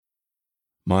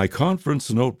My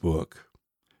Conference Notebook.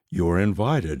 You're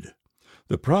invited.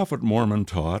 The prophet Mormon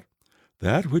taught,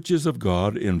 "That which is of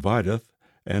God inviteth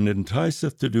and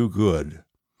enticeth to do good."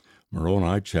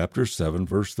 Moroni chapter 7,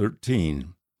 verse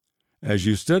 13. As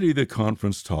you study the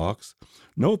conference talks,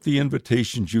 note the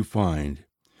invitations you find.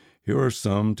 Here are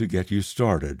some to get you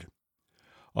started.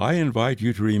 I invite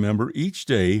you to remember each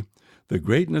day the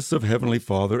greatness of Heavenly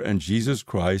Father and Jesus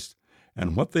Christ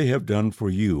and what they have done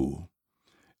for you.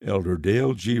 Elder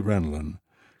Dale G. Renlund.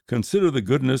 Consider the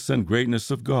goodness and greatness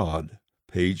of God,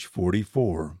 page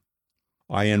 44.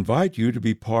 I invite you to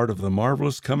be part of the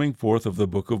marvelous coming forth of the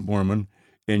Book of Mormon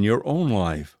in your own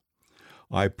life.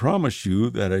 I promise you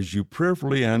that as you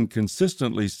prayerfully and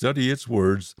consistently study its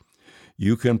words,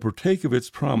 you can partake of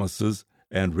its promises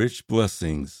and rich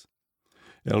blessings.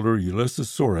 Elder Ulysses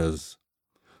Soares.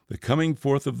 The Coming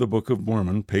Forth of the Book of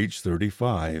Mormon, page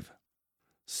 35.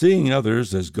 Seeing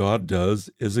others as God does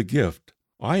is a gift.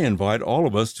 I invite all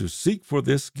of us to seek for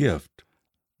this gift.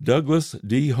 Douglas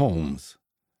D. Holmes.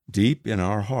 Deep in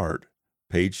Our Heart,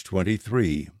 page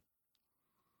 23.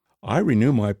 I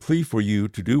renew my plea for you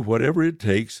to do whatever it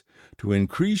takes to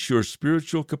increase your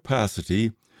spiritual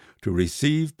capacity to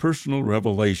receive personal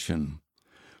revelation.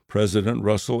 President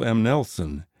Russell M.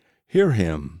 Nelson. Hear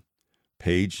him,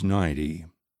 page 90.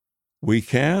 We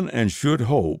can and should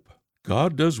hope.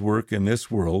 God does work in this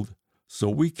world, so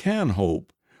we can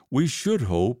hope. We should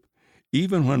hope,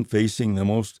 even when facing the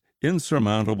most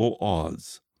insurmountable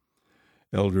odds.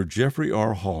 Elder Jeffrey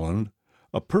R. Holland,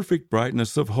 A Perfect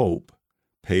Brightness of Hope,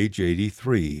 page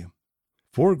 83.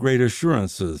 4 great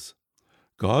assurances.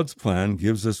 God's plan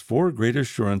gives us 4 great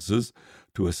assurances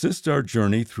to assist our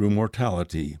journey through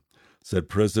mortality, said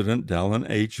President Dallin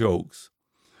H. Oaks.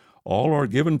 All are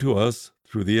given to us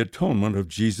through the atonement of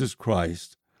Jesus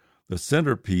Christ, the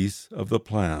centerpiece of the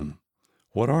plan.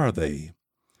 What are they?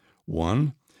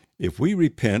 1. If we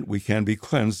repent, we can be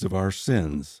cleansed of our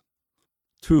sins.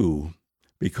 2.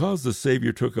 Because the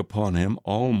Savior took upon him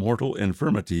all mortal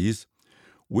infirmities,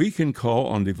 we can call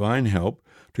on divine help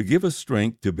to give us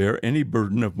strength to bear any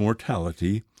burden of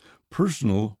mortality,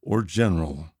 personal or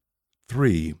general.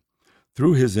 3.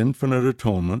 Through his infinite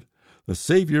atonement, the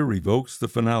Savior revokes the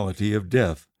finality of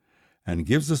death and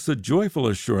gives us a joyful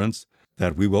assurance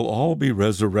that we will all be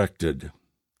resurrected.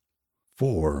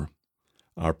 4.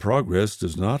 Our progress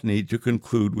does not need to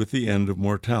conclude with the end of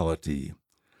mortality.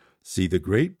 See the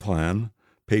Great Plan,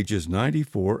 pages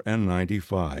 94 and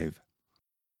 95.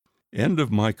 End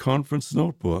of My Conference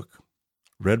Notebook.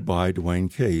 Read by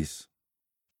Dwayne Case.